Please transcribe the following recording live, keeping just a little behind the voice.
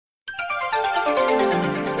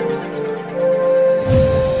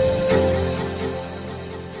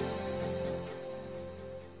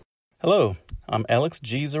Hello, I'm Alex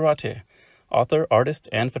G. Zarate, author, artist,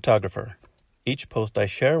 and photographer. Each post I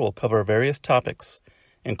share will cover various topics,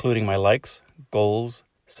 including my likes, goals,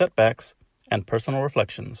 setbacks, and personal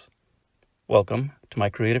reflections. Welcome to my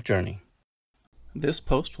creative journey. This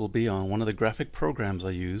post will be on one of the graphic programs I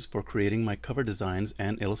use for creating my cover designs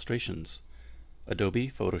and illustrations, Adobe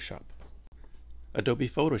Photoshop. Adobe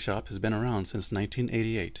Photoshop has been around since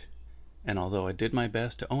 1988, and although I did my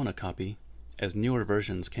best to own a copy, as newer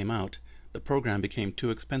versions came out, the program became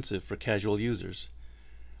too expensive for casual users.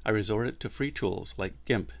 I resorted to free tools like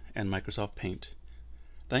GIMP and Microsoft Paint.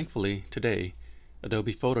 Thankfully, today,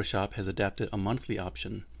 Adobe Photoshop has adapted a monthly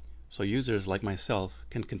option, so users like myself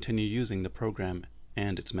can continue using the program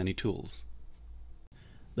and its many tools.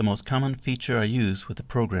 The most common feature I use with the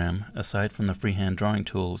program, aside from the freehand drawing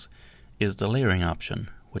tools, is the layering option,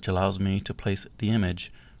 which allows me to place the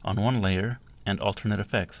image on one layer and alternate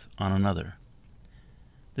effects on another.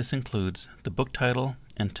 This includes the book title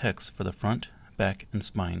and text for the front, back, and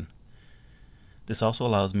spine. This also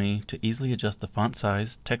allows me to easily adjust the font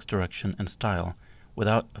size, text direction, and style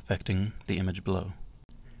without affecting the image below.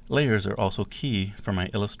 Layers are also key for my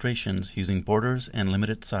illustrations using borders and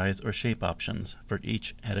limited size or shape options for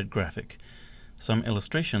each added graphic. Some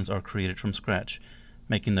illustrations are created from scratch,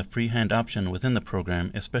 making the freehand option within the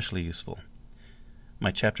program especially useful.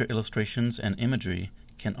 My chapter illustrations and imagery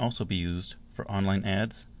can also be used for online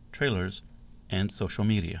ads, trailers, and social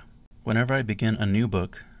media. Whenever I begin a new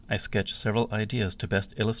book, I sketch several ideas to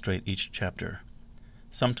best illustrate each chapter.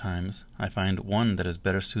 Sometimes I find one that is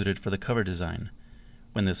better suited for the cover design.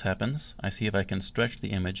 When this happens, I see if I can stretch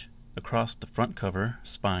the image across the front cover,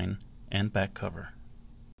 spine, and back cover.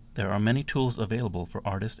 There are many tools available for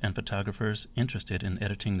artists and photographers interested in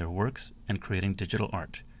editing their works and creating digital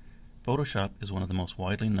art. Photoshop is one of the most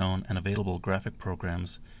widely known and available graphic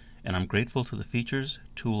programs, and I'm grateful to the features,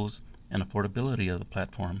 tools, and affordability of the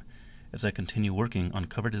platform as I continue working on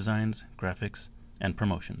cover designs, graphics, and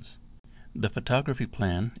promotions. The photography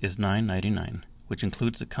plan is $9.99, which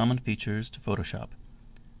includes the common features to Photoshop.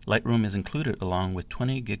 Lightroom is included along with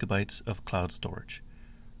 20 gigabytes of cloud storage.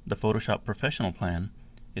 The Photoshop Professional plan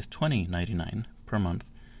is $20.99 per month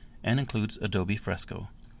and includes Adobe Fresco.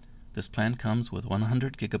 This plan comes with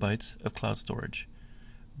 100 gigabytes of cloud storage.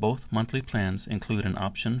 Both monthly plans include an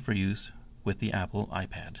option for use with the Apple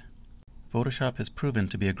iPad. Photoshop has proven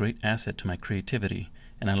to be a great asset to my creativity,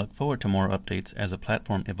 and I look forward to more updates as the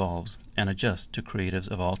platform evolves and adjusts to creatives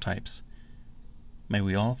of all types. May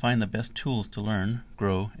we all find the best tools to learn,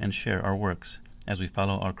 grow, and share our works as we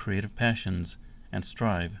follow our creative passions and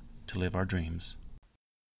strive to live our dreams.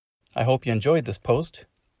 I hope you enjoyed this post.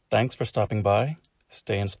 Thanks for stopping by.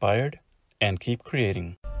 Stay inspired and keep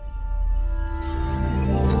creating.